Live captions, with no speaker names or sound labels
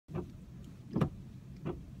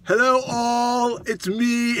Hello all, it's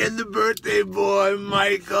me and the birthday boy,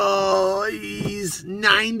 Michael. He's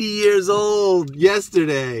 90 years old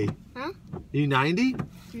yesterday. Huh? You 90?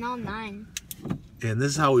 No, 9. And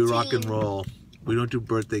this is how we rock and roll. We don't do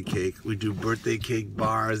birthday cake, we do birthday cake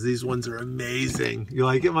bars. These ones are amazing. You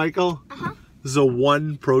like it, Michael? Uh-huh. This is a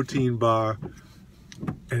 1 protein bar.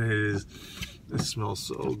 And it smells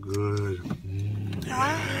so good.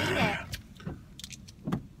 Why don't you eat it?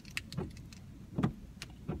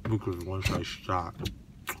 Because once I stop,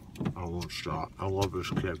 I won't stop. I love this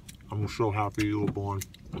kid. I'm so happy you were born.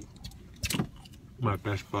 My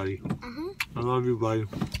best buddy. I love you, buddy.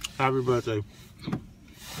 Happy birthday.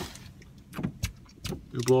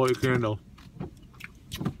 You blow out your candle.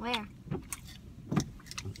 Where?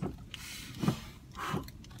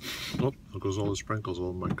 Oh, there goes all the sprinkles all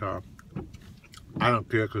over my car. I don't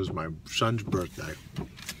care because it's my son's birthday.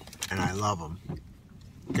 And I love him.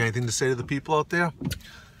 Got anything to say to the people out there?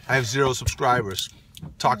 I have 0 subscribers.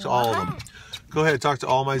 Talk to all of them. Go ahead, talk to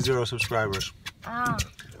all my 0 subscribers. Oh.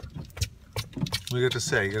 What do you got to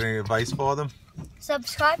say? You got any advice for them?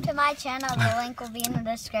 Subscribe to my channel. The link will be in the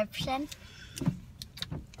description.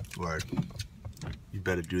 Word. You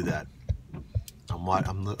better do that. I'm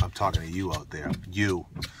talking to you out there. You.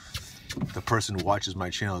 The person who watches my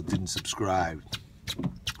channel didn't subscribe,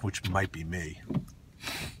 which might be me.